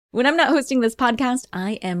When I'm not hosting this podcast,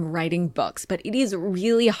 I am writing books, but it is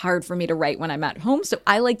really hard for me to write when I'm at home, so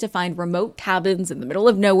I like to find remote cabins in the middle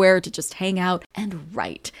of nowhere to just hang out and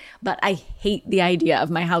write. But I hate the idea of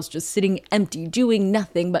my house just sitting empty, doing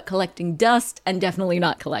nothing but collecting dust and definitely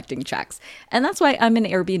not collecting checks. And that's why I'm an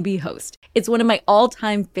Airbnb host. It's one of my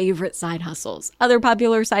all-time favorite side hustles. Other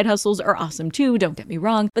popular side hustles are awesome too, don't get me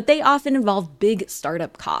wrong, but they often involve big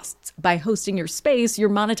startup costs. By hosting your space, you're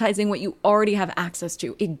monetizing what you already have access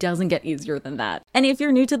to. It doesn't get easier than that. And if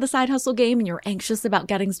you're new to the side hustle game and you're anxious about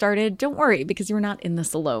getting started, don't worry, because you're not in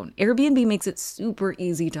this alone. Airbnb makes it super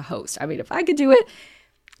easy to host. I mean, if I could do it,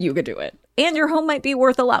 you could do it. And your home might be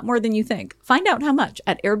worth a lot more than you think. Find out how much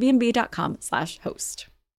at airbnb.com/host.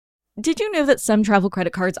 Did you know that some travel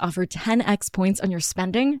credit cards offer 10x points on your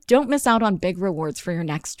spending? Don't miss out on big rewards for your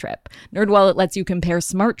next trip. NerdWallet lets you compare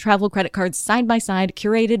smart travel credit cards side by side,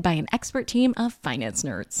 curated by an expert team of finance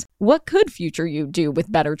nerds. What could future you do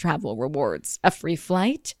with better travel rewards? A free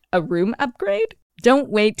flight? A room upgrade? Don't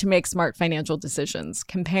wait to make smart financial decisions.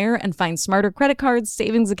 Compare and find smarter credit cards,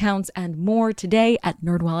 savings accounts, and more today at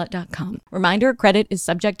nerdwallet.com. Reminder, credit is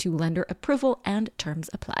subject to lender approval and terms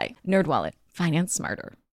apply. NerdWallet. Finance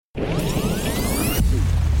smarter.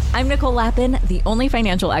 I'm Nicole Lappin, the only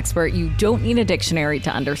financial expert you don't need a dictionary to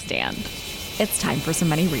understand. It's time for some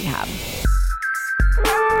money rehab.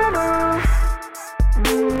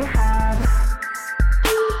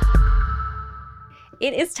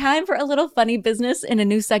 It is time for a little funny business in a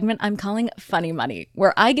new segment I'm calling Funny Money,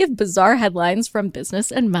 where I give bizarre headlines from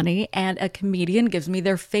business and money, and a comedian gives me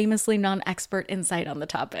their famously non-expert insight on the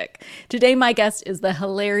topic. Today, my guest is the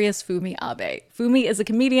hilarious Fumi Abe. Fumi is a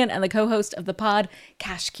comedian and the co-host of the pod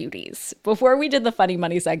Cash Cuties. Before we did the Funny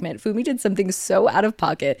Money segment, Fumi did something so out of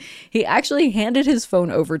pocket, he actually handed his phone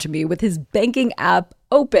over to me with his banking app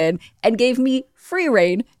open and gave me free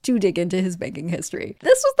rein to dig into his banking history.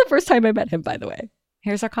 This was the first time I met him, by the way.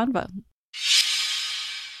 Here's our convo.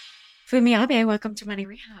 Fumi Abe, welcome to Money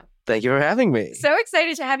Rehab. Thank you for having me. So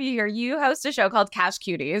excited to have you here. You host a show called Cash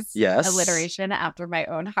Cuties. Yes. Alliteration after my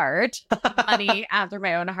own heart. Money after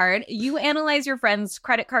my own heart. You analyze your friends'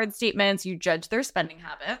 credit card statements. You judge their spending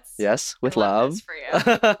habits. Yes, with I love. This for you.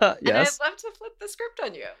 Yes. And I'd love to flip the script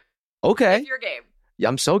on you. Okay. If you're game. Yeah,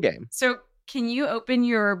 I'm so game. So can you open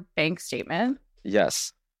your bank statement?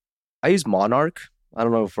 Yes. I use Monarch. I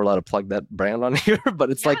don't know if we're allowed to plug that brand on here, but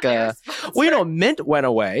it's Mint went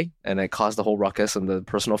away and it caused the whole ruckus in the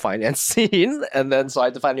personal finance scene. And then so I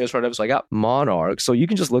had to find new alternatives. So I got Monarch. So you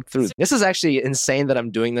can just look through. This is actually insane that I'm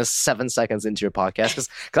doing this 7 seconds into your podcast because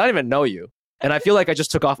I don't even know you. And I feel like I just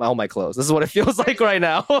took off all my clothes. This is what it feels like right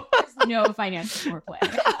now. There's no financial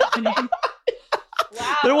foreplay.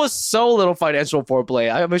 Wow. There was so little financial foreplay.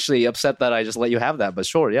 I'm actually upset that I just let you have that, but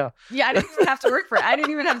sure, yeah. Yeah, I didn't even have to work for it. I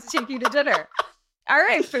didn't even have to take you to dinner. All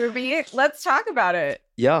right, Fumi, let's talk about it.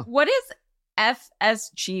 Yeah. What is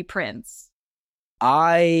FSG Prince?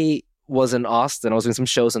 I was in Austin. I was doing some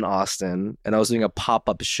shows in Austin, and I was doing a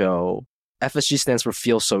pop-up show. FSG stands for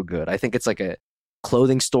Feel So Good. I think it's like a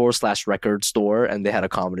clothing store / record store, and they had a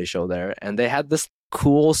comedy show there. And they had this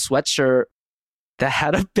cool sweatshirt that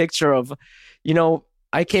had a picture of,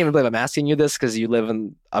 I can't even believe I'm asking you this because you live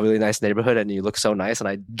in a really nice neighborhood and you look so nice. And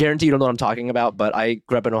I guarantee you don't know what I'm talking about, but I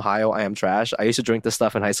grew up in Ohio. I am trash. I used to drink this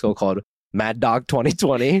stuff in high school called Mad Dog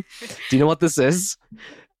 2020. Do you know what this is?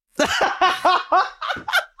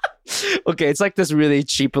 Okay, it's like this really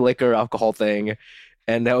cheap liquor alcohol thing.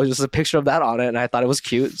 And there was just a picture of that on it. And I thought it was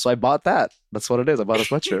cute. So I bought that. That's what it is. I bought a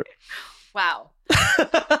sweatshirt. Wow.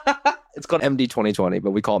 It's called MD 2020,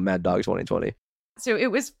 but we call it Mad Dog 2020. So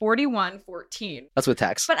it was 4114. That's with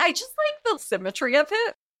tax. But I just like the symmetry of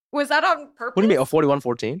it. Was that on purpose? What do you mean? Oh,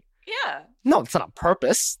 4114? Yeah. No, it's not on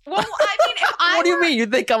purpose. Well, I mean, if I What do you mean? You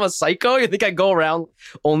think I'm a psycho? You think I go around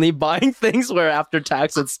only buying things where after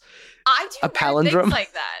tax it's I do a palindrome? Things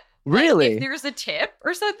like that. Really? Like if there's a tip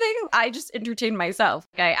or something, I just entertain myself.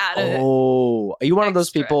 I added Oh, are you one of those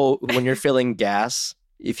extra. people when you're filling gas,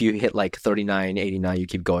 if you hit like 39.89, you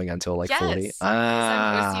keep going until like 40? Yes.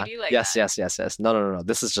 I'm OCD like yes, that. yes. No.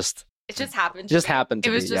 This is just... It just happened to Just be. happened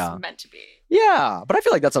to It was be, just yeah. meant to be. Yeah, but I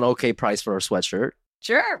feel like that's an okay price for a sweatshirt.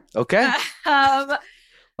 Sure. Okay. Um, A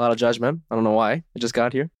lot of judgment. I don't know why. I just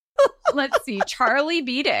got here. let's see. Charlie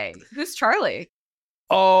B-Day. Who's Charlie?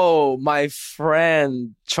 Oh, my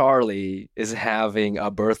friend Charlie is having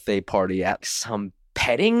a birthday party at some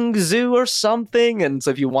petting zoo or something. And so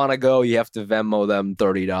if you want to go, you have to Venmo them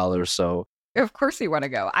 $30. So Of course you want to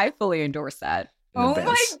go. I fully endorse that. In Oh advance.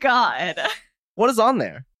 my God. what is on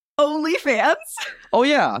there? OnlyFans? Oh,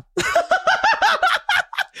 yeah.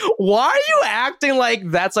 Why are you acting like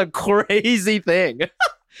that's a crazy thing?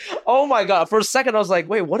 Oh my God. For a second, I was like,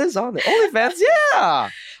 wait, what is on there? OnlyFans? Yeah.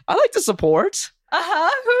 I like to support.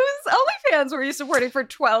 Whose OnlyFans were you supporting for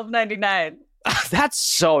 $12.99? That's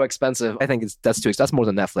so expensive. I think that's too expensive. That's more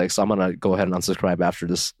than Netflix. So I'm going to go ahead and unsubscribe after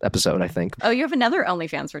this episode, I think. Oh, you have another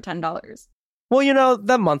OnlyFans for $10. Well,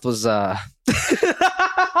 that month was... Yeah.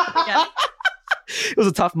 It was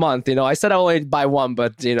a tough month. I said I only buy one,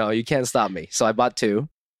 but, you can't stop me. So I bought two.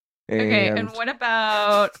 Okay, and what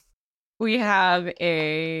about we have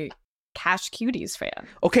a Cash Cuties fan?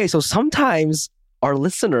 Okay, so sometimes our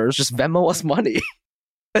listeners just Venmo us money.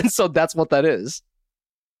 And so that's what that is.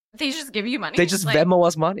 They just give you money? They just Venmo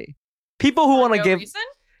us money. People who want to give... reason?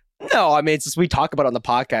 No, I mean, it's just we talk about it on the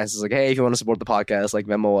podcast. It's like, hey, if you want to support the podcast, like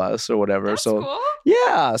Venmo us or whatever. That's so cool.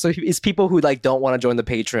 Yeah, so it's people who don't want to join the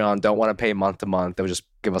Patreon, don't want to pay month to month. They'll just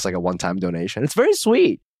give us like a one-time donation. It's very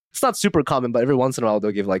sweet. It's not super common, but every once in a while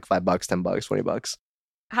they'll give like $5, $10, $20.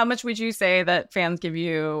 How much would you say that fans give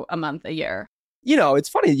you a month, a year? It's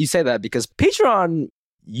funny you say that because Patreon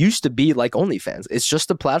used to be like OnlyFans. It's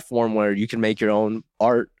just a platform where you can make your own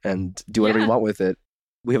art and do whatever you want with it.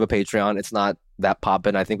 We have a Patreon. It's not that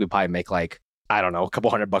poppin'. I think we probably make like, I don't know, a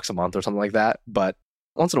couple $100 a month or something like that. But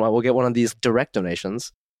once in a while, we'll get one of these direct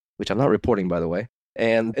donations, which I'm not reporting, by the way.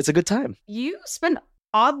 And it's a good time. You spend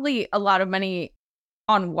oddly a lot of money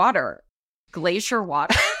on water. Glacier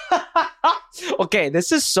water. Okay,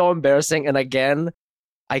 this is so embarrassing. And again,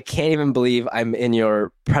 I can't even believe I'm in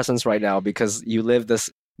your presence right now because you live this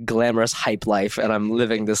glamorous hype life and I'm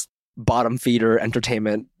living this bottom feeder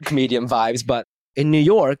entertainment comedian vibes. But in New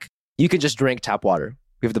York, you can just drink tap water.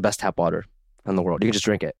 We have the best tap water in the world. You can just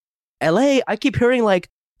drink it. LA, I keep hearing like,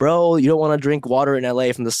 bro, you don't want to drink water in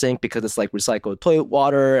LA from the sink because it's like recycled toilet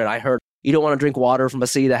water. And I heard you don't want to drink water from a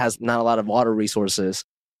city that has not a lot of water resources.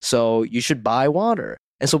 So you should buy water.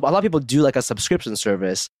 And so a lot of people do like a subscription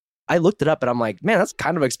service. I looked it up and I'm like, man, that's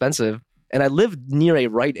kind of expensive. And I live near a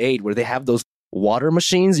Rite Aid where they have those water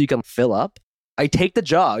machines you can fill up. I take the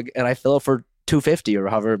jug and I fill it for $2.50 or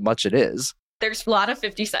however much it is. There's a lot of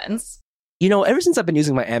 50 cents. Ever since I've been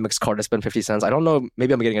using my Amex card, I spend 50 cents. I don't know,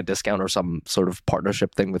 maybe I'm getting a discount or some sort of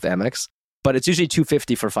partnership thing with Amex, but it's usually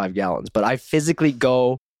 $2.50 for 5 gallons. But I physically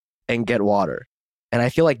go and get water. And I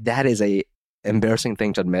feel like that is a embarrassing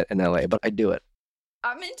thing to admit in LA, but I do it.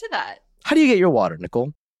 I'm into that. How do you get your water,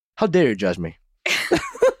 Nicole? How dare you judge me?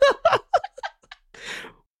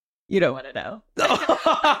 You don't want to know.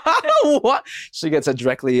 What? She gets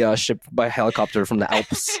directly shipped by helicopter from the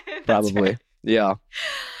Alps, probably. Right. Yeah.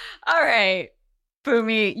 All right.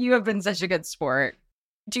 Fumi, you have been such a good sport.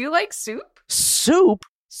 Do you like soup? Soup?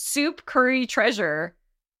 Soup Curry Treasure.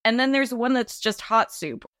 And then there's one that's just hot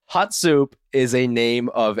soup. Hot Soup is a name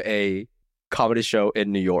of a comedy show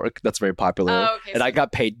in New York that's very popular. Oh, okay, and I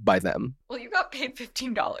got paid by them. Well, you got paid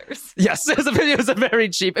 $15. Yes, it was a very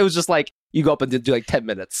cheap. It was just like you go up and do like 10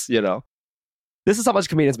 minutes, This is how much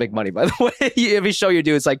comedians make money, by the way. Every show you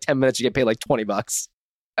do, it's like 10 minutes, you get paid like $20.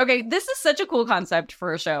 Okay, this is such a cool concept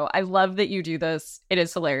for a show. I love that you do this. It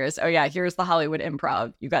is hilarious. Oh yeah, here's the Hollywood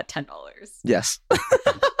Improv. You got $10. Yes.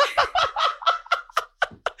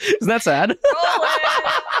 Isn't that sad?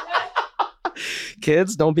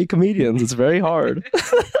 Kids, don't be comedians. It's very hard.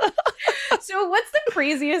 So what's the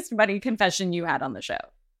craziest money confession you had on the show?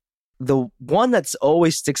 The one that's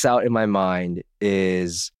always sticks out in my mind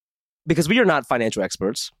is because we are not financial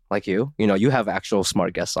experts like you. You have actual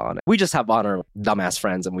smart guests on. We just have on our dumbass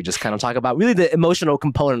friends and we just kind of talk about really the emotional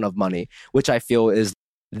component of money, which I feel is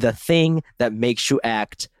the thing that makes you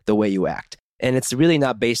act the way you act. And it's really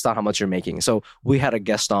not based on how much you're making. So we had a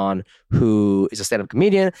guest on who is a stand-up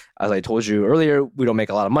comedian. As I told you earlier, we don't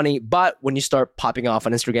make a lot of money. But when you start popping off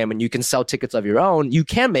on Instagram and you can sell tickets of your own, you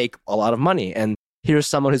can make a lot of money. And here's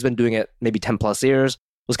someone who's been doing it maybe 10 plus years,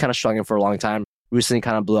 was kind of struggling for a long time, recently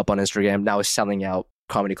kind of blew up on Instagram, now is selling out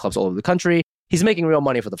comedy clubs all over the country. He's making real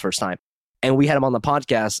money for the first time. And we had him on the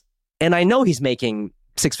podcast. And I know he's making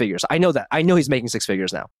 6 figures. I know that. I know he's making 6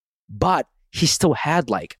 figures now. But he still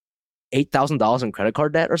had like $8,000 in credit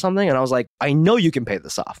card debt or something. And I was like, I know you can pay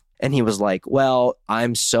this off. And he was like, well,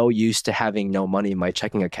 I'm so used to having no money in my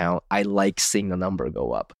checking account. I like seeing the number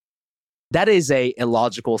go up. That is a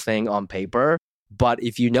illogical thing on paper. But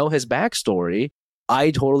if you know his backstory,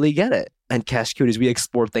 I totally get it. And Cash Cuties, we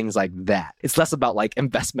explore things like that. It's less about like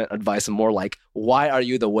investment advice and more like, why are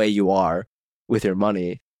you the way you are with your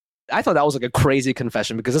money? I thought that was like a crazy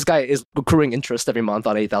confession because this guy is accruing interest every month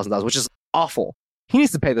on $8,000, which is awful. He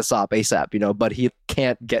needs to pay this off ASAP, but he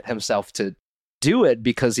can't get himself to do it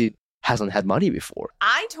because he hasn't had money before.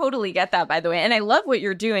 I totally get that, by the way. And I love what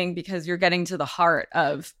you're doing because you're getting to the heart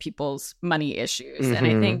of people's money issues. And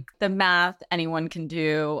I think the math anyone can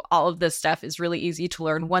do, all of this stuff is really easy to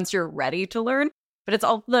learn once you're ready to learn. But it's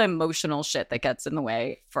all the emotional shit that gets in the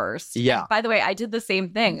way first. Yeah. By the way, I did the same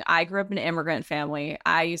thing. I grew up in an immigrant family.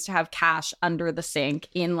 I used to have cash under the sink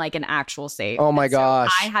in like an actual safe. Oh my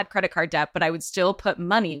gosh. I had credit card debt, but I would still put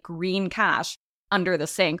money, green cash, under the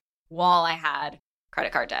sink while I had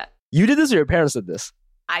credit card debt. You did this or your parents did this?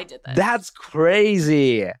 I did this. That's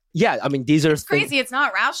crazy. Yeah, I mean, these are crazy. It's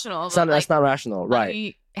not rational. That's not rational,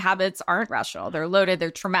 right? Habits aren't rational. They're loaded.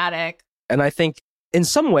 They're traumatic. And I think in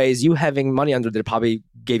some ways, you having money under there probably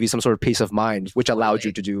gave you some sort of peace of mind, which allowed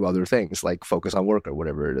you to do other things like focus on work or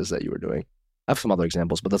whatever it is that you were doing. I have some other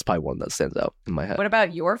examples, but that's probably one that stands out in my head. What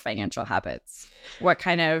about your financial habits? What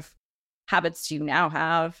kind of habits do you now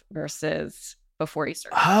have versus before you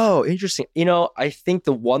started? Oh, interesting. I think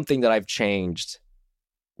the one thing that I've changed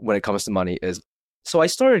when it comes to money is, so I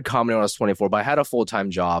started comedy when I was 24, but I had a full-time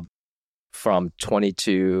job from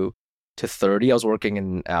 22 to 30. I was working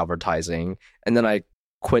in advertising, and then I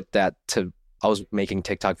quit that I was making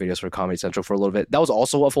TikTok videos for Comedy Central for a little bit. That was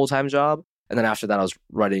also a full-time job. And then after that, I was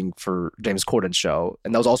writing for James Corden's show,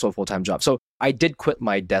 and that was also a full-time job. So I did quit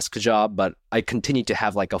my desk job, but I continued to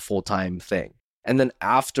have like a full-time thing. And then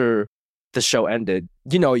after the show ended,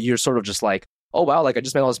 you're sort of just like, oh, wow, like I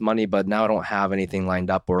just made all this money, but now I don't have anything lined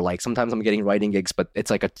up. Or like sometimes I'm getting writing gigs, but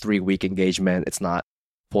it's like a 3-week engagement. It's not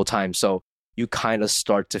full-time. So you kind of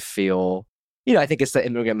start to feel, I think it's the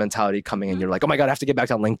immigrant mentality coming in. You're like, oh my God, I have to get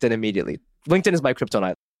back on LinkedIn immediately. LinkedIn is my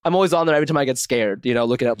kryptonite. I'm always on there every time I get scared,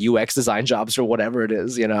 looking at UX design jobs or whatever it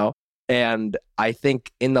is, And I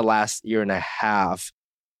think in the last year and a half,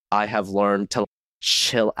 I have learned to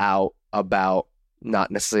chill out about not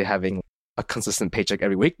necessarily having a consistent paycheck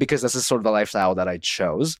every week, because this is sort of the lifestyle that I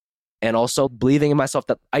chose. And also believing in myself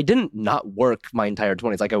that I didn't not work my entire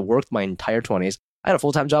 20s. Like I worked my entire 20s. I had a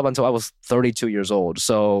full-time job until I was 32 years old.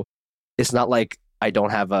 So it's not like I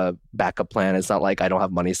don't have a backup plan. It's not like I don't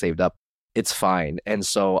have money saved up. It's fine. And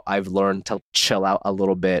so I've learned to chill out a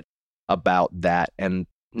little bit about that and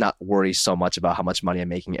not worry so much about how much money I'm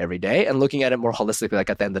making every day, and looking at it more holistically, like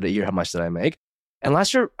at the end of the year, how much did I make? And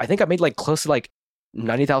last year, I think I made like close to like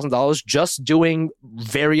 $90,000 just doing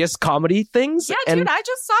various comedy things. Yeah, dude, I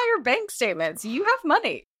just saw your bank statements. You have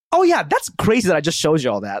money. Oh yeah, that's crazy that I just showed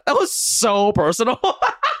you all that. That was so personal.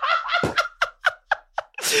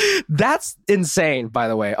 That's insane, by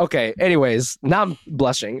the way. Okay, anyways, now I'm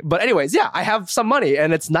blushing. But anyways, yeah, I have some money,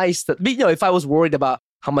 and it's nice that, if I was worried about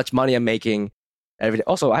how much money I'm making every day.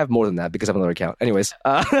 Also, I have more than that because I have another account. Anyways.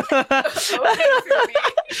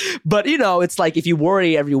 But, it's like if you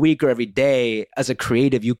worry every week or every day as a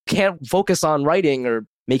creative, you can't focus on writing or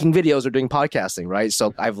making videos or doing podcasting, right?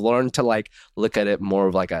 So I've learned to like look at it more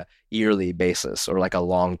of like a yearly basis or like a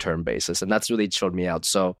long-term basis. And that's really showed me out.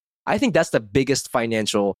 So I think that's the biggest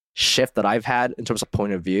financial shift that I've had in terms of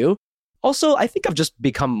point of view. Also, I think I've just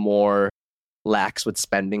become more lax with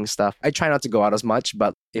spending stuff. I try not to go out as much,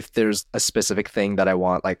 but if there's a specific thing that I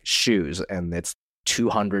want, like shoes, and it's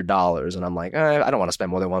 $200, and I'm like, I don't want to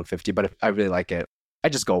spend more than $150, but if I really like it, I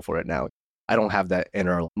just go for it now. I don't have that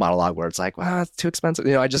inner monologue where it's like, well, it's too expensive.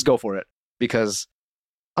 I just go for it because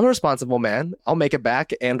I'm a responsible man. I'll make it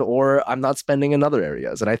back, or I'm not spending in other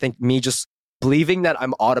areas. And I think me just believing that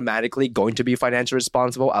I'm automatically going to be financially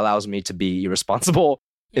responsible allows me to be irresponsible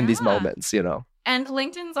in these moments, And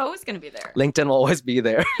LinkedIn's always going to be there. LinkedIn will always be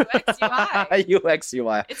there. UX, UI. UX,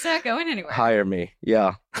 UI. It's not going anywhere. Hire me.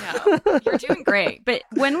 Yeah. No, you're doing great. But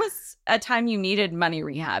when was a time you needed money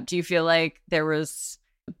rehab? Do you feel like there was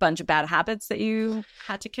a bunch of bad habits that you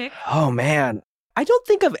had to kick? Oh, man. I don't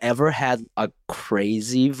think I've ever had a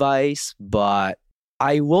crazy vice, but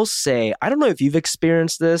I will say, I don't know if you've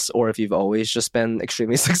experienced this or if you've always just been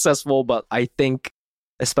extremely successful, but I think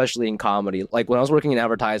especially in comedy, like when I was working in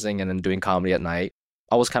advertising and then doing comedy at night,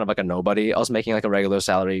 I was kind of like a nobody. I was making like a regular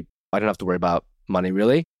salary. I didn't have to worry about money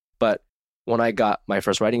really. But when I got my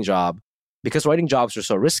first writing job, because writing jobs are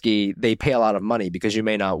so risky, they pay a lot of money because you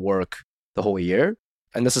may not work the whole year.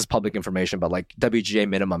 And this is public information, but like WGA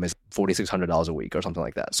minimum is $4,600 a week or something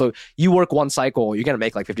like that. So you work one cycle, you're going to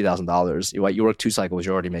make like $50,000. You work 2 cycles,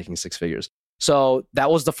 you're already making 6 figures. So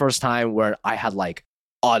that was the first time where I had like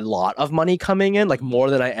a lot of money coming in, like more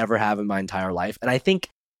than I ever have in my entire life. And I think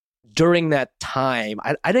during that time,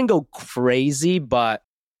 I didn't go crazy, but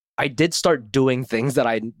I did start doing things that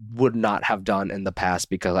I would not have done in the past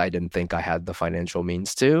because I didn't think I had the financial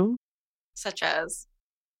means to. Such as?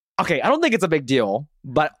 Okay, I don't think it's a big deal,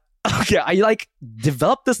 but Okay, I like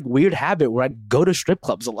developed this weird habit where I'd go to strip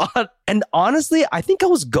clubs a lot. And honestly, I think I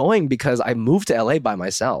was going because I moved to LA by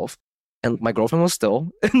myself and my girlfriend was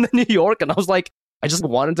still in New York. And I was like, I just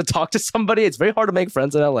wanted to talk to somebody. It's very hard to make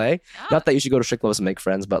friends in LA. Yeah. Not that you should go to strip clubs and make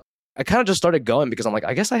friends, but I kind of just started going because I'm like,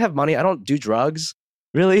 I guess I have money. I don't do drugs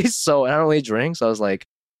really. So I don't really drink. So I was like,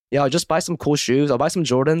 yeah, I'll just buy some cool shoes. I'll buy some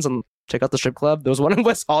Jordans and check out the strip club. There was one in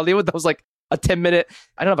West Hollywood that was like a 10-minute.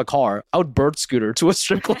 I didn't have a car. I would bird scooter to a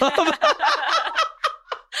strip club.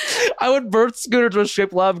 I would bird scooter to a strip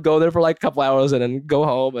club, go there for like a couple hours and then go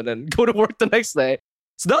home and then go to work the next day.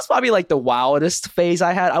 So that was probably like the wildest phase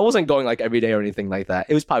I had. I wasn't going like every day or anything like that.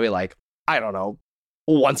 It was probably like, I don't know,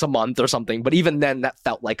 once a month or something. But even then that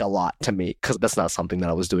felt like a lot to me because that's not something that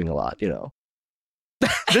I was doing a lot, you know.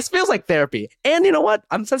 This feels like therapy. And you know what?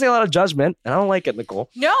 I'm sensing a lot of judgment and I don't like it, Nicole.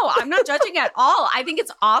 No, I'm not judging at all. I think it's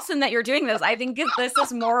awesome that you're doing this. I think this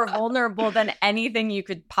is more vulnerable than anything you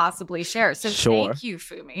could possibly share. So Thank you,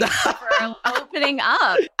 Fumi, for opening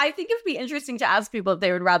up. I think it would be interesting to ask people if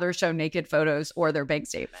they would rather show naked photos or their bank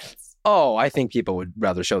statements. Oh, I think people would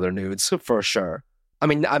rather show their nudes for sure. I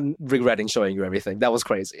mean, I'm regretting showing you everything. That was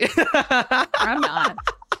crazy. I'm not.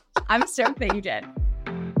 I'm stoked that you did.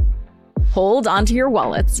 Hold onto your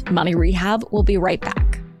wallets. Money Rehab will be right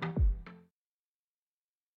back.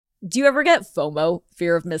 Do you ever get FOMO,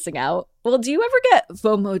 fear of missing out? Well, do you ever get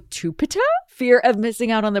FOMO-tupita, fear of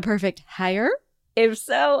missing out on the perfect hire? If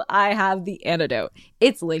so, I have the antidote.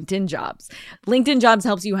 It's LinkedIn Jobs. LinkedIn Jobs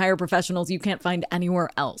helps you hire professionals you can't find anywhere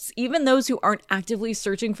else, even those who aren't actively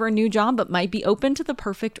searching for a new job but might be open to the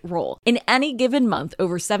perfect role. In any given month,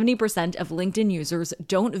 over 70% of LinkedIn users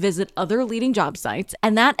don't visit other leading job sites,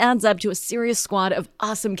 and that adds up to a serious squad of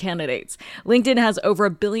awesome candidates. LinkedIn has over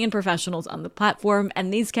 1 billion professionals on the platform,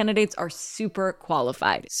 and these candidates are super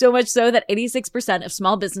qualified. So much so that 86% of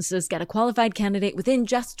small businesses get a qualified candidate within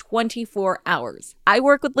just 24 hours. I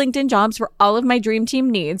work with LinkedIn Jobs for all of my dream team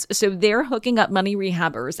needs, so they're hooking up money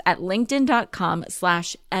rehabbers at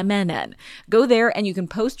linkedin.com/MNN. Go there and you can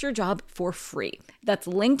post your job for free. That's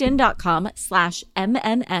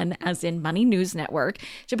linkedin.com/MNN, as in Money News Network,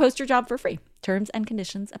 to post your job for free. Terms and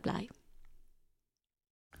conditions apply.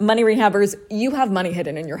 Money rehabbers, you have money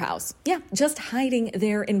hidden in your house. Yeah, just hiding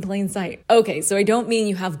there in plain sight. Okay, so I don't mean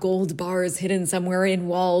you have gold bars hidden somewhere in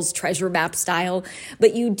walls, treasure map style,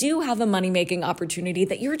 but you do have a money-making opportunity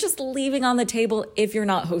that you're just leaving on the table if you're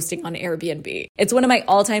not hosting on Airbnb. It's one of my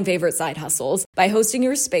all-time favorite side hustles. By hosting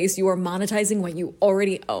your space, you are monetizing what you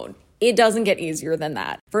already own. It doesn't get easier than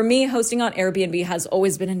that. For me, hosting on Airbnb has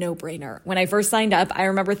always been a no-brainer. When I first signed up, I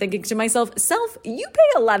remember thinking to myself, Self, you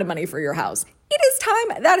pay a lot of money for your house. It is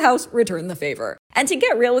time that house returned the favor. And to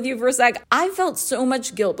get real with you for a sec, I felt so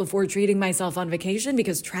much guilt before treating myself on vacation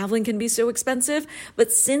because traveling can be so expensive.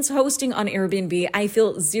 But since hosting on Airbnb, I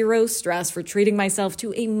feel zero stress for treating myself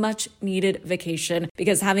to a much needed vacation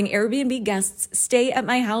because having Airbnb guests stay at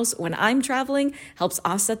my house when I'm traveling helps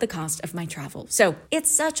offset the cost of my travel. So it's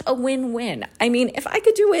such a win-win. I mean, if I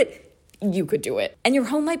could do it, you could do it. And your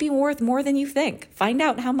home might be worth more than you think. Find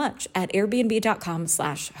out how much at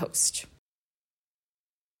airbnb.com/host.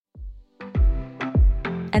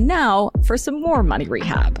 And now for some more money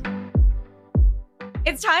rehab.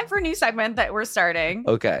 It's time for a new segment that we're starting.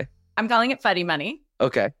 Okay. I'm calling it Funny Money.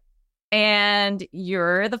 Okay. And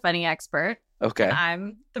you're the funny expert. Okay. And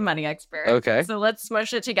I'm the money expert. Okay. So let's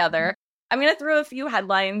smush it together. I'm going to throw a few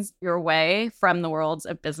headlines your way from the worlds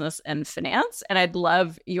of business and finance, and I'd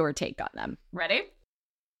love your take on them. Ready?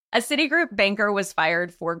 A Citigroup banker was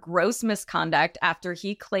fired for gross misconduct after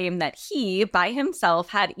he claimed that he, by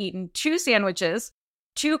himself, had eaten 2 sandwiches,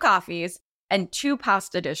 2 coffees, and 2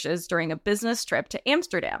 pasta dishes during a business trip to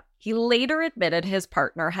Amsterdam. He later admitted his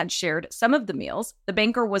partner had shared some of the meals. The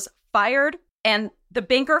banker was fired, and the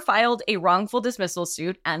banker filed a wrongful dismissal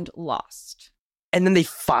suit and lost. And then they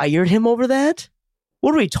fired him over that?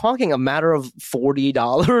 What are we talking? A matter of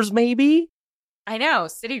 $40 maybe? I know,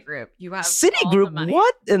 Citigroup. You have Citigroup?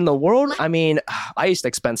 What in the world? I mean, I used to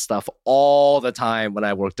expense stuff all the time when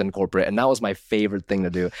I worked in corporate, and that was my favorite thing to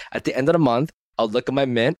do. At the end of the month, I'll look at my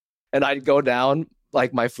mint and I'd go down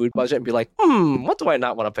like my food budget and be like, what do I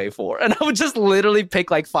not want to pay for? And I would just literally pick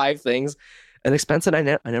like 5 things and expense it. I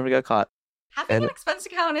never got caught. Having an expense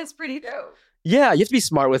account is pretty dope. Yeah, you have to be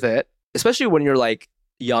smart with it, especially when you're like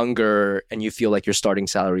younger and you feel like your starting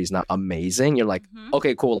salary is not amazing. You're like,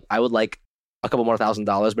 okay, cool. I would like a couple more $1,000,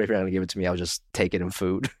 but if you're not gonna give it to me, I'll just take it in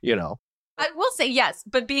food, you know? I will say yes,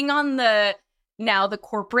 but being on the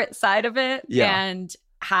corporate side of it and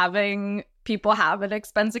having people have an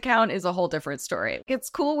expense account is a whole different story. It's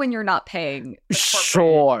cool when you're not paying the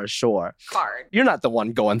corporate Sure. card. You're not the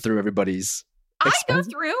one going through everybody's I go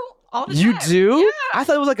through all the time. You do? Yeah. I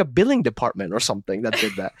thought it was like a billing department or something that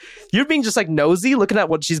did that. You're being just like nosy, looking at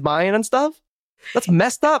what she's buying and stuff? That's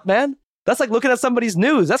messed up, man. That's like looking at somebody's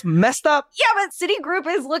news. That's messed up. Yeah, but Citigroup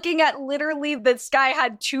is looking at literally this guy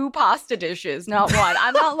had 2 pasta dishes, not one.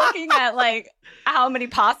 I'm not looking at like how many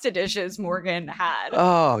pasta dishes Morgan had.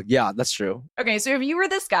 Oh, yeah, that's true. Okay, so if you were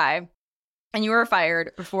this guy and you were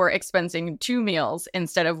fired for expensing 2 meals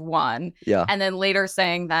instead of 1, Yeah. and then later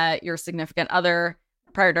saying that your significant other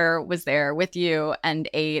partner was there with you and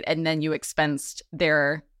ate, and then you expensed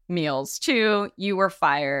their meals too, you were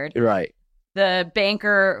fired. You're right. The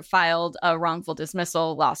banker filed a wrongful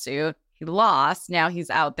dismissal lawsuit. He lost. Now he's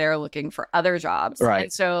out there looking for other jobs. Right.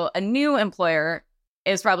 And so a new employer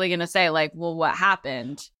is probably going to say, like, well, what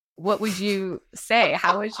happened? What would you say?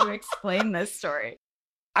 How would you explain this story?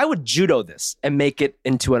 I would judo this and make it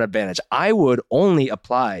into an advantage. I would only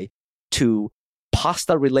apply to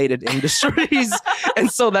pasta related industries.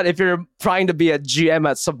 And so that if you're trying to be a GM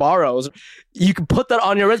at Sbarro's, you can put that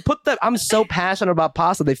on your resume. I'm so passionate about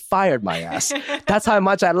pasta, they fired my ass. That's how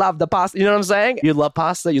much I love the pasta. You know what I'm saying? You love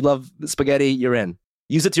pasta, you love spaghetti, you're in.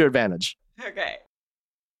 Use it to your advantage. Okay.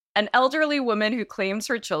 An elderly woman who claims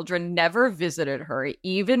her children never visited her,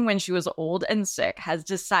 even when she was old and sick, has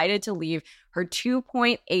decided to leave her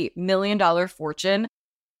 $2.8 million fortune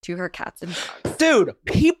to her cats and dogs. Dude,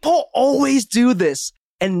 people always do this,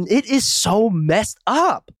 and it is so messed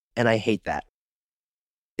up. And I hate that.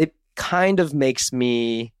 It kind of makes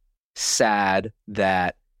me sad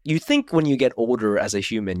that you think when you get older as a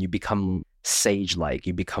human, you become sage-like,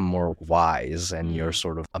 you become more wise, and you're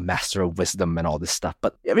sort of a master of wisdom and all this stuff.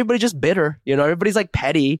 But everybody's just bitter, you know, everybody's like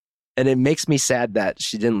petty. And it makes me sad that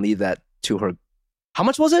she didn't leave that to her. How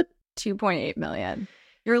much was it? 2.8 million.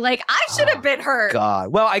 You're like, I should have been hurt.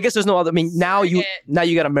 God. Well, I guess there's no other. I mean, now you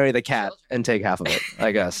got to marry the cat Children. and take half of it.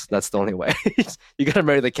 I guess that's the only way. You got to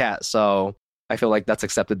marry the cat. So I feel like that's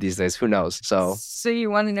accepted these days. Who knows? So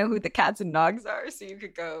you want to know who the cats and dogs are, so you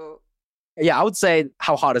could go. Yeah, I would say,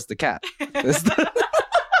 how hot is the cat?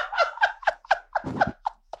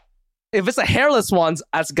 If it's a hairless one,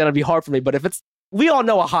 that's gonna be hard for me. But if it's, we all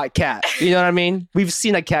know a hot cat. You know what I mean? We've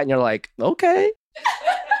seen a cat, and you're like, okay.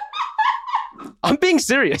 I'm being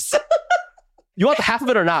serious. You want half of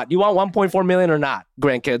it or not? You want 1.4 million or not,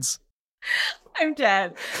 grandkids? I'm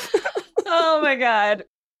dead. Oh my God.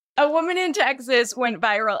 A woman in Texas went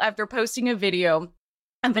viral after posting a video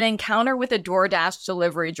of an encounter with a DoorDash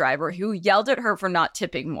delivery driver who yelled at her for not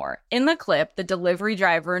tipping more. In the clip, the delivery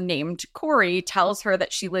driver named Corey tells her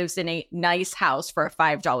that she lives in a nice house for a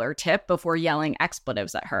 $5 tip before yelling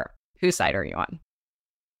expletives at her. Whose side are you on?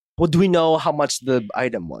 Well, do we know how much the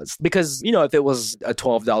item was? Because, you know, if it was a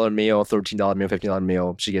 $12 meal, $13 meal, $15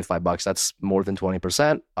 meal, she gets $5. That's more than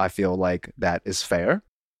 20%. I feel like that is fair.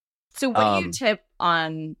 So what do you tip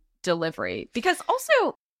on delivery? Because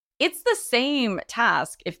also, it's the same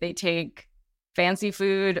task if they take fancy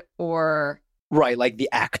food or... Right, like the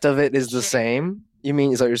act of it is the same. You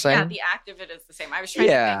mean, is that what you're saying? Yeah, the act of it is the same. I was trying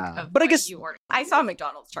to think of but I what guess you ordered. I saw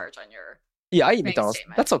McDonald's charge on your... Yeah, I eat bank McDonald's.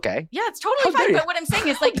 statement. That's okay. Yeah, it's totally fine. But what I'm saying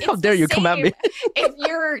is, like, How it's dare the you come at same me? if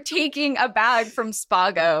you're taking a bag from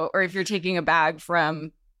Spago or if you're taking a bag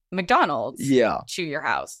from McDonald's Yeah. to your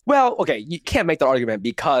house. Well, okay, you can't make the argument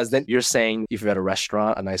because then you're saying if you're at a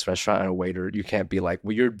restaurant, a nice restaurant, and a waiter, you can't be like,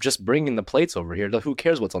 well, you're just bringing the plates over here. Who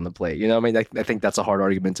cares what's on the plate? You know what I mean? I think that's a hard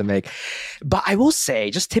argument to make. But I will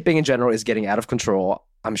say, just tipping in general is getting out of control.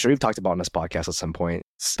 I'm sure you've talked about on this podcast at some point,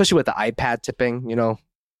 especially with the iPad tipping, you know.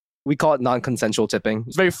 We call it non-consensual tipping.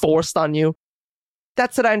 It's very forced on you.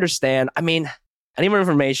 That's what I understand. I mean, I need more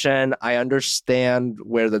information. I understand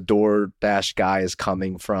where the DoorDash guy is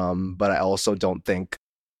coming from, but I also don't think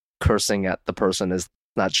cursing at the person is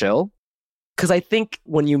not chill. Because I think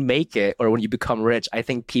when you make it or when you become rich, I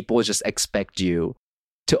think people just expect you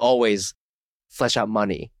to always flesh out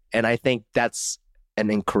money. And I think that's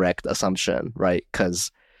an incorrect assumption, right?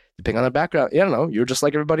 Because depending on the background, I don't know, you're just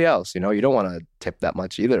like everybody else. You know, you don't want to tip that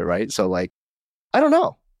much either, right? So like, I don't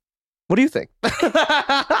know. What do you think? I'm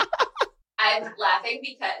laughing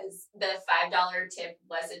because the $5 tip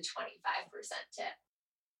was a 25% tip.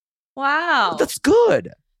 Wow. That's good.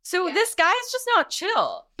 So Yeah. this guy is just not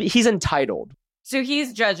chill. He's entitled So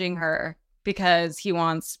he's judging her because he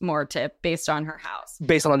wants more tip based on her house.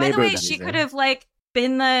 based on the By the neighborhood. way, that she he's in. could have like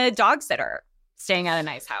been the dog sitter staying at a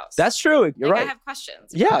nice house. That's true. You're like, right. I have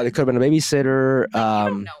questions. Yeah, it could have been a babysitter. Like, you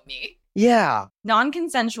don't know me. Yeah,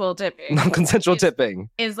 Non-consensual tipping. non-consensual is- tipping.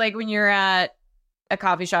 Is like when you're at a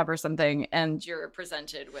coffee shop or something and you're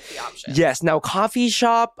presented with the option. Yes. Now, coffee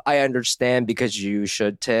shop, I understand because you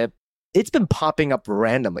should tip. It's been popping up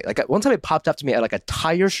randomly. Like one time it popped up to me at like a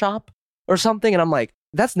tire shop or something. And I'm like,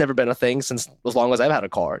 that's never been a thing since as long as I've had a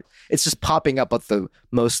car. It's just popping up at the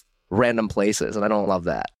most random places, and I don't love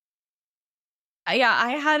that. Yeah,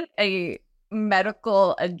 I had a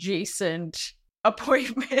medical adjacent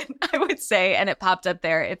appointment, I would say, and it popped up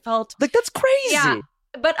there. It felt like, that's crazy. Yeah,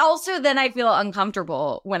 but also then I feel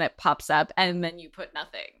uncomfortable when it pops up and then you put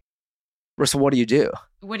nothing. So what do you do?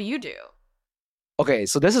 What do you do? Okay,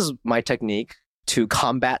 so this is my technique to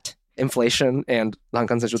combat inflation and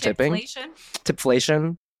non-consensual tipping.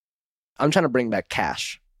 Tipflation. I'm trying to bring back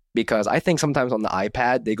cash because I think sometimes on the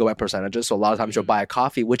iPad, they go by percentages. So a lot of times you'll buy a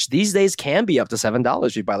coffee, which these days can be up to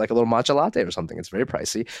 $7. You buy like a little matcha latte or something. It's very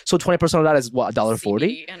pricey. So 20% of that is what,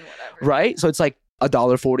 $1.40? And whatever. Right? So it's like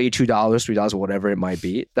 $1.40, $2, $3, whatever it might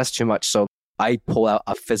be. That's too much. So I pull out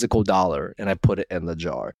a physical dollar and I put it in the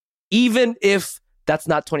jar. Even if that's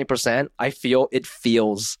not 20%, it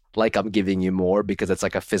feels like I'm giving you more because it's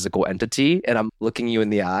like a physical entity and I'm looking you in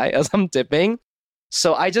the eye as I'm tipping.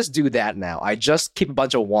 So I just do that now. I just keep a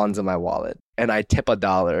bunch of ones in my wallet and I tip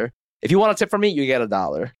 $1. If you want to tip from me, you get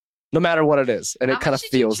 $1, no matter what it is. And it kind of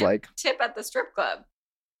feels like tip at the strip club.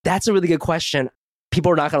 That's a really good question.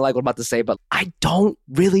 People are not going to like what I'm about to say, but I don't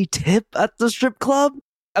really tip at the strip club.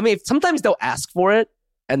 I mean, sometimes they'll ask for it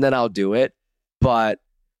and then I'll do it. But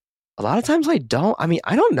a lot of times I don't. I mean,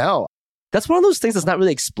 I don't know. That's one of those things that's not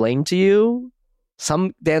really explained to you.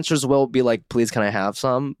 Some dancers will be like, please, can I have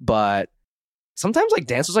some? But sometimes like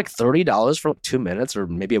dancers like $30 for like 2 minutes or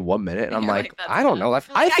maybe 1 minute. And I'm like I don't know. I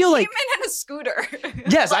feel like I came in a scooter.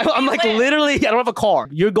 Yes, I'm like literally, I don't have a car.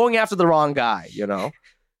 You're going after the wrong guy, you know?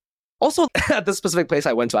 Also, at the specific place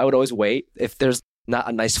I went to, I would always wait. If there's not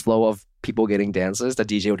a nice flow of people getting dances, the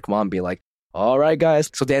DJ would come on and be like, all right, guys.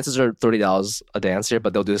 So dances are $30 a dance here,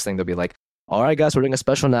 but they'll do this thing. They'll be like, all right, guys, we're doing a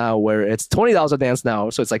special now where it's $20 a dance now.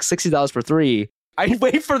 So it's like $60 for 3. I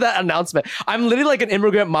wait for that announcement. I'm literally like an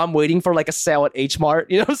immigrant mom waiting for like a sale at H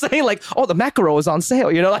Mart. You know what I'm saying? Like, oh, the mackerel is on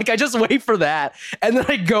sale. You know, like I just wait for that. And then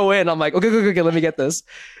I go in. I'm like, okay, let me get this.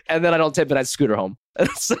 And then I don't tip and I scooter home.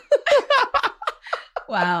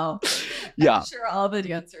 Wow. Yeah. I'm sure all the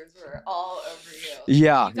dancers were all over you.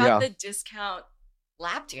 Yeah. You got the discount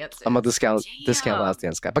lap dances. I'm a discount lap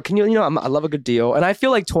dance guy. But I love a good deal. And I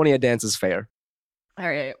feel like 20 a dance is fair. All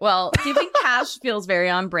right. Well, keeping cash feels very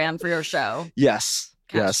on brand for your show. Yes.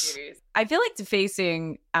 Cash duties. I feel like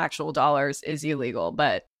defacing actual dollars is illegal,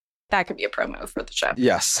 but that could be a promo for the show.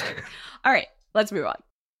 Yes. All right. Let's move on.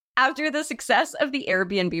 After the success of the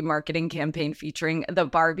Airbnb marketing campaign featuring the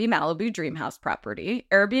Barbie Malibu Dreamhouse property,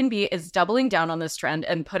 Airbnb is doubling down on this trend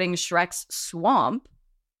and putting Shrek's swamp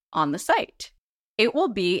on the site. It will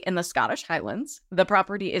be in the Scottish Highlands. The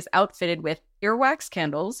property is outfitted with earwax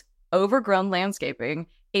candles, overgrown landscaping,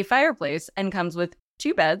 a fireplace, and comes with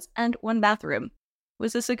 2 beds and 1 bathroom.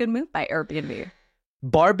 Was this a good move by Airbnb?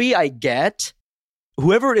 Barbie, I get.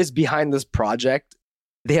 Whoever is behind this project,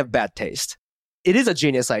 they have bad taste. It is a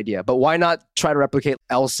genius idea, but why not try to replicate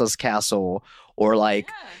Elsa's castle or like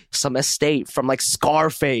some estate from like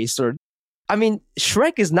Scarface or... I mean,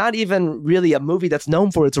 Shrek is not even really a movie that's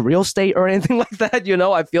known for its real estate or anything like that, you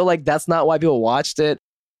know? I feel like that's not why people watched it.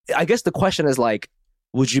 I guess the question is like,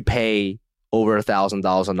 would you pay over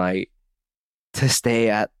 $1,000 a night to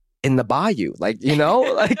stay in the bayou? Like, you know,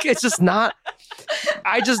 like it's just not,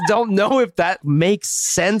 I just don't know if that makes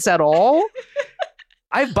sense at all.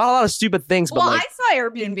 I've bought a lot of stupid things, but I saw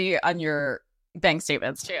Airbnb on your bank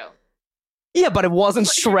statements too. Yeah, but it wasn't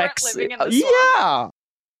Shrek's. Yeah.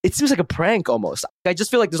 It seems like a prank almost. I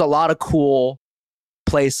just feel like there's a lot of cool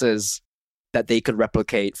places that they could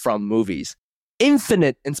replicate from movies.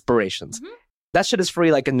 Infinite inspirations. Mm-hmm. That shit is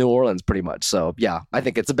free like in New Orleans pretty much. So yeah, I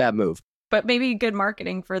think it's a bad move. But maybe good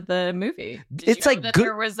marketing for the movie. It's like good.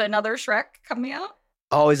 There was another Shrek coming out?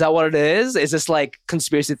 Oh, is that what it is? Is this like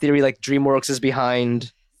conspiracy theory like DreamWorks is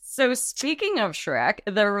behind? So speaking of Shrek,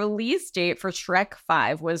 the release date for Shrek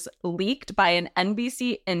 5 was leaked by an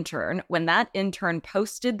NBC intern when that intern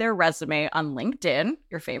posted their resume on LinkedIn,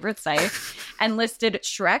 your favorite site, and listed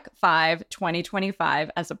Shrek 5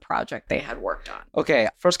 2025 as a project they had worked on. Okay,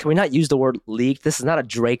 first, can we not use the word leaked? This is not a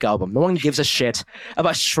Drake album. No one gives a shit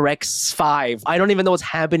about Shrek's 5. I don't even know what's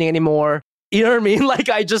happening anymore. You know what I mean? Like,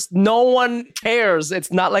 no one cares.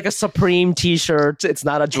 It's not like a Supreme t-shirt. It's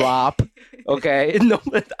not a drop. Okay? No,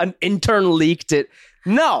 an intern leaked it.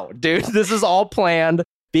 No, dude, this is all planned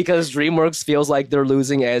because DreamWorks feels like they're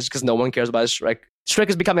losing edge because no one cares about Shrek. Shrek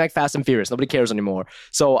is becoming like Fast and Furious. Nobody cares anymore.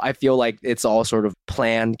 So I feel like it's all sort of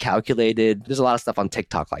planned, calculated. There's a lot of stuff on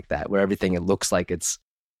TikTok like that where everything, it looks like it's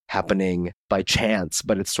happening by chance,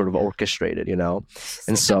 but it's sort of orchestrated, you know? It's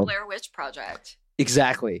like the Blair Witch Project.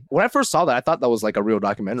 Exactly. When I first saw that, I thought that was like a real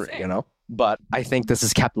documentary, you know? But I think this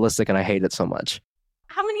is capitalistic and I hate it so much.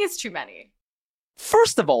 How many is too many?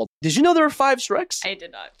 First of all, did you know there are 5 Shreks? I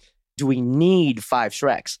did not. Do we need 5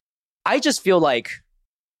 Shreks? I just feel like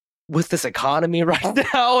with this economy right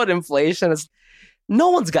now and inflation, no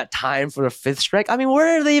one's got time for a 5th Shrek. I mean,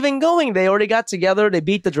 where are they even going? They already got together. They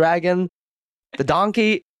beat the dragon, the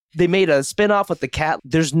donkey. They made a spin-off with the cat.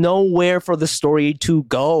 There's nowhere for the story to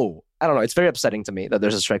go. I don't know. It's very upsetting to me that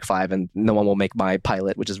there's a Shrek 5 and no one will make my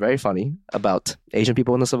pilot, which is very funny, about Asian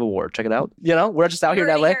people in the Civil War. Check it out. You know, we're just out here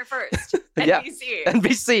in LA. Here first. Yeah. NBC.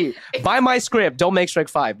 NBC. Buy my script. Don't make Shrek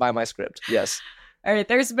 5. Buy my script. Yes. All right,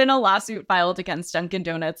 there's been a lawsuit filed against Dunkin'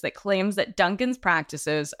 Donuts that claims that Dunkin's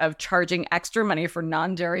practices of charging extra money for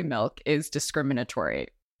non-dairy milk is discriminatory.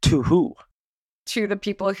 To who? To the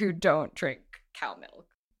people who don't drink cow milk.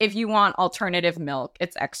 If you want alternative milk,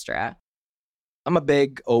 it's extra. I'm a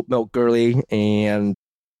big oat milk girly, and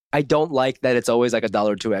I don't like that it's always like $1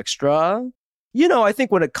 or $2 extra. You know, I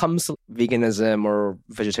think when it comes to veganism or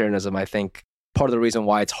vegetarianism, I think part of the reason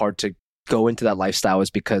why it's hard to go into that lifestyle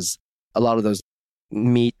is because a lot of those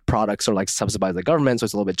meat products are like subsidized by the government, so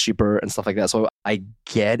it's a little bit cheaper and stuff like that. So I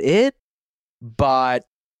get it, but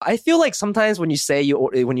I feel like sometimes when you say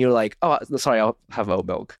when you're like, oh, sorry, I'll have oat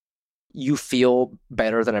milk, you feel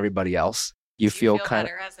better than everybody else. You feel kind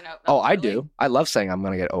of. As an oat milk, Oh, I really? do. I love saying I'm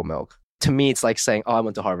gonna get oat milk. To me, it's like saying, oh, I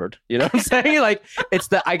went to Harvard. You know what I'm saying? Like,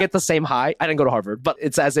 I get the same high. I didn't go to Harvard, but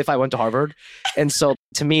it's as if I went to Harvard. And so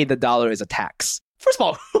to me, the dollar is a tax. First of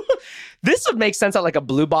all, this would make sense at like a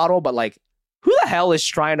blue bottle, but like, who the hell is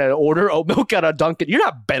trying to order oat milk at a Dunkin'? You're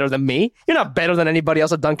not better than me. You're not better than anybody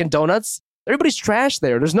else at Dunkin' Donuts. Everybody's trash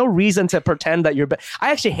there. There's no reason to pretend that you're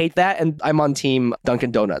I actually hate that, and I'm on team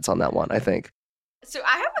Dunkin' Donuts on that one, I think. So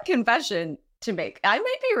I have a confession to make. I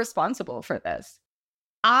might be responsible for this.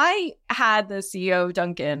 I had the CEO of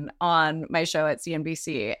Dunkin' on my show at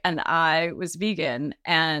CNBC, and I was vegan.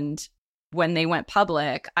 And when they went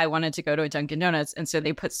public, I wanted to go to a Dunkin' Donuts. And so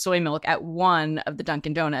they put soy milk at one of the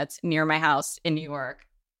Dunkin' Donuts near my house in New York.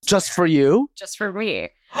 Just for you? Just for me.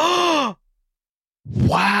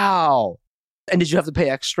 Wow. And did you have to pay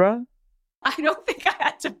extra? I don't think I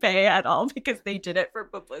had to pay at all because they did it for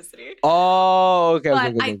publicity. Oh, okay.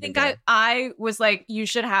 But okay, I think I was like, you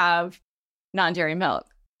should have non-dairy milk.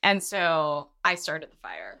 And so I started the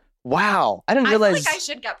fire. Wow. I didn't realize. I feel like I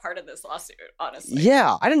should get part of this lawsuit, honestly.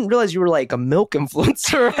 Yeah. I didn't realize you were like a milk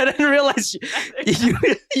influencer. I didn't realize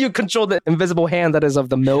you control the invisible hand that is of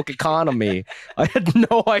the milk economy. I had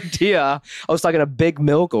no idea. I was talking a big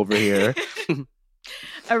milk over here.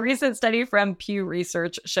 A recent study from Pew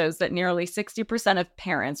Research shows that nearly 60% of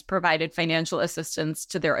parents provided financial assistance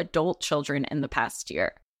to their adult children in the past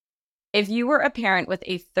year. If you were a parent with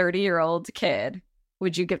a 30-year-old kid,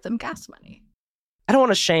 would you give them gas money? I don't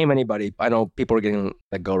want to shame anybody. I know people are getting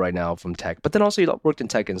let go right now from tech, but then also you worked in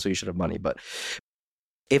tech and so you should have money. But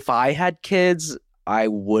if I had kids, I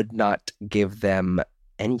would not give them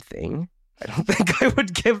anything. I don't think I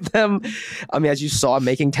would give them, I mean, as you saw, I'm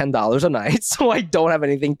making $10 a night, so I don't have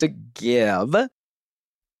anything to give.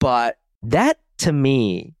 But that, to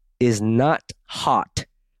me, is not hot.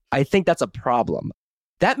 I think that's a problem.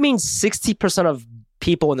 That means 60% of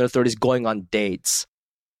people in their 30s going on dates,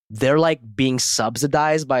 they're like being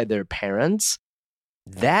subsidized by their parents.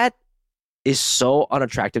 That is so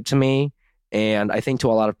unattractive to me, and I think to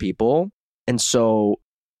a lot of people. And so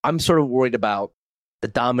I'm sort of worried about the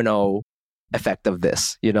domino effect of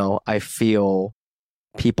this. You know, I feel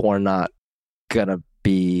people are not gonna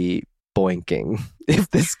be boinking if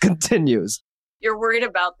this continues. You're worried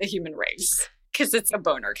about the human race because it's a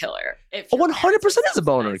boner killer. 100% is a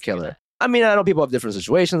boner killer. I mean, I know people have different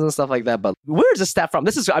situations and stuff like that, but where's the stat from?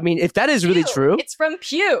 This is, I mean, if that is really true. It's from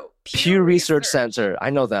Pew. Pew Research Center.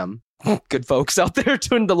 I know them. Good folks out there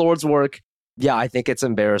doing the Lord's work. Yeah, I think it's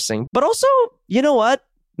embarrassing. But also, you know what?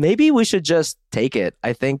 Maybe we should just take it.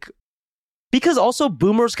 I think because also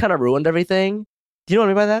boomers kind of ruined everything. Do you know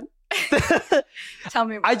what I mean by that? Tell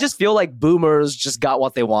me more. I just feel like boomers just got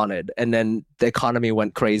what they wanted. And then the economy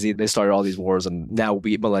went crazy. They started all these wars. And now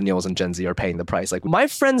we millennials and Gen Z are paying the price. Like my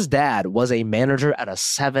friend's dad was a manager at a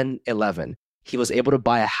 7-Eleven. He was able to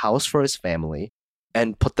buy a house for his family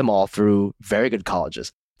and put them all through very good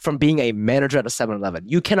colleges from being a manager at a 7-Eleven.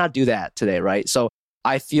 You cannot do that today, right? So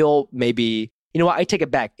I feel maybe, you know what? I take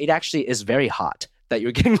it back. It actually is very hot that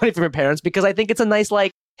you're getting money from your parents because I think it's a nice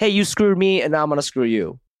like, hey, you screwed me and now I'm going to screw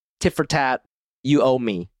you. Tit for tat. You owe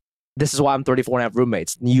me. This is why I'm 34 and have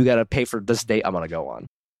roommates. You got to pay for this date I'm going to go on.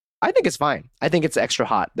 I think it's fine. I think it's extra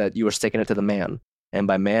hot that you were sticking it to the man. And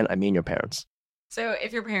by man, I mean your parents. So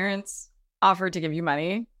if your parents offered to give you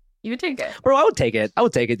money, you would take it. Bro, I would take it. I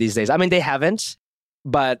would take it these days. I mean, they haven't,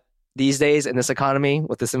 but these days in this economy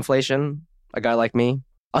with this inflation, a guy like me,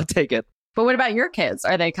 I'll take it. But what about your kids?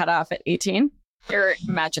 Are they cut off at 18? Your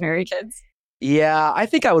imaginary kids? Yeah, I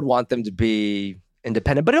think I would want them to be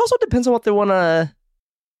independent, but it also depends on what they want to.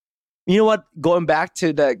 You know what? Going back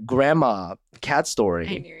to the grandma cat story.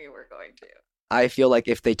 I knew you were going to. I feel like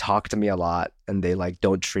if they talk to me a lot and they like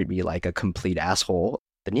don't treat me like a complete asshole,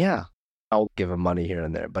 then yeah, I'll give them money here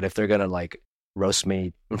and there. But if they're gonna like roast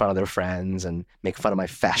me in front of their friends and make fun of my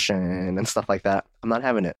fashion and stuff like that, I'm not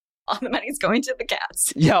having it. All the money's going to the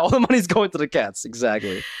cats. Yeah, all the money's going to the cats.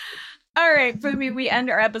 Exactly. All right, Fumi, we end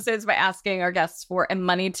our episodes by asking our guests for a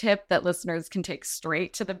money tip that listeners can take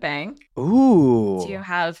straight to the bank. Ooh. Do you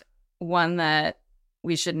have one that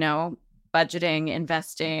we should know? Budgeting,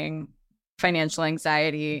 investing, financial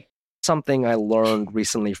anxiety. Something I learned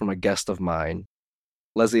recently from a guest of mine,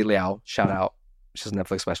 Leslie Liao, shout out. She has a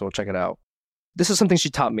Netflix special. Check it out. This is something she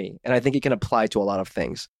taught me, and I think it can apply to a lot of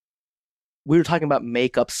things. We were talking about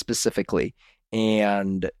makeup specifically,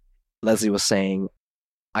 and Leslie was saying,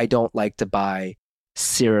 I don't like to buy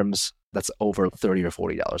serums that's over $30 or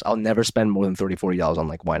 $40. I'll never spend more than $30, $40 on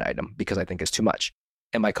like one item because I think it's too much.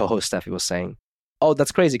 And my co-host Steffi was saying, oh,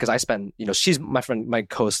 that's crazy because I spend, she's my friend, my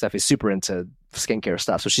co-host Steffi is super into skincare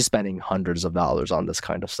stuff. So she's spending hundreds of dollars on this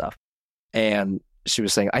kind of stuff. And she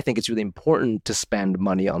was saying, I think it's really important to spend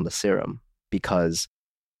money on the serum because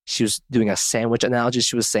she was doing a sandwich analogy.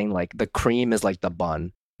 She was saying like the cream is like the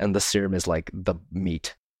bun and the serum is like the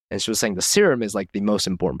meat. And she was saying the serum is like the most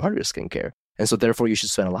important part of your skincare. And so therefore you should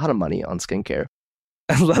spend a lot of money on skincare.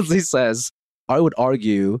 And Leslie says, I would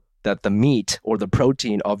argue that the meat or the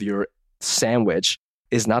protein of your sandwich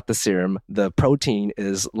is not the serum. The protein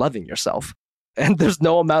is loving yourself. And there's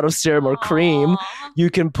no amount of serum or cream you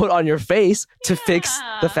can put on your face to fix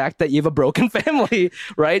the fact that you have a broken family,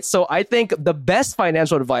 right? So I think the best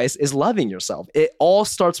financial advice is loving yourself. It all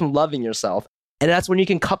starts from loving yourself. And that's when you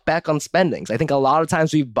can cut back on spendings. I think a lot of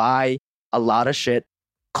times we buy a lot of shit,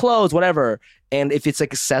 clothes, whatever. And if it's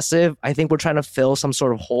like excessive, I think we're trying to fill some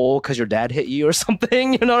sort of hole because your dad hit you or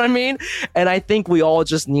something. You know what I mean? And I think we all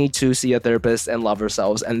just need to see a therapist and love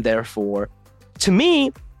ourselves. And therefore, to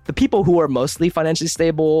me, the people who are mostly financially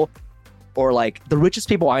stable or like the richest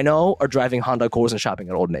people I know are driving Honda Accords and shopping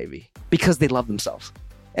at Old Navy because they love themselves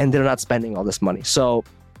and they're not spending all this money. So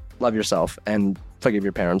love yourself and forgive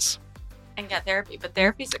your parents. And get therapy, but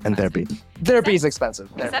therapy's expensive. And therapy is expensive.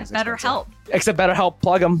 Except BetterHelp. Except BetterHelp.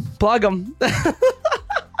 Plug them.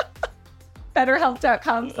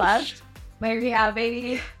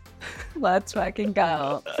 BetterHelp.com/MyRehab80. Let's fucking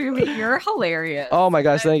go. Fumi, you're hilarious. Oh my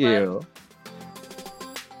gosh, thank you.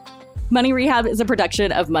 Money Rehab is a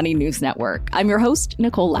production of Money News Network. I'm your host,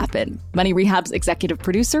 Nicole Lappin. Money Rehab's executive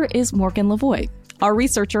producer is Morgan Lavoie. Our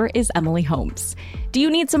researcher is Emily Holmes. Do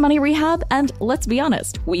you need some money rehab? And let's be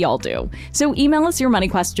honest, we all do. So email us your money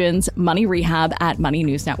questions,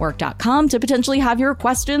 moneyrehab@moneynewsnetwork.com to potentially have your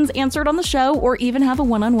questions answered on the show or even have a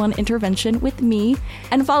one-on-one intervention with me.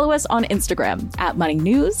 And follow us on Instagram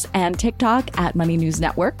 @MoneyNews and TikTok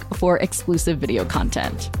 @MoneyNewsNetwork for exclusive video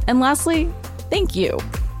content. And lastly, thank you.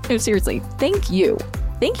 No, seriously, thank you.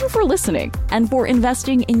 Thank you for listening and for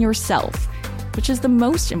investing in yourself, which is the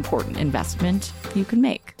most important investment you can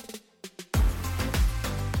make.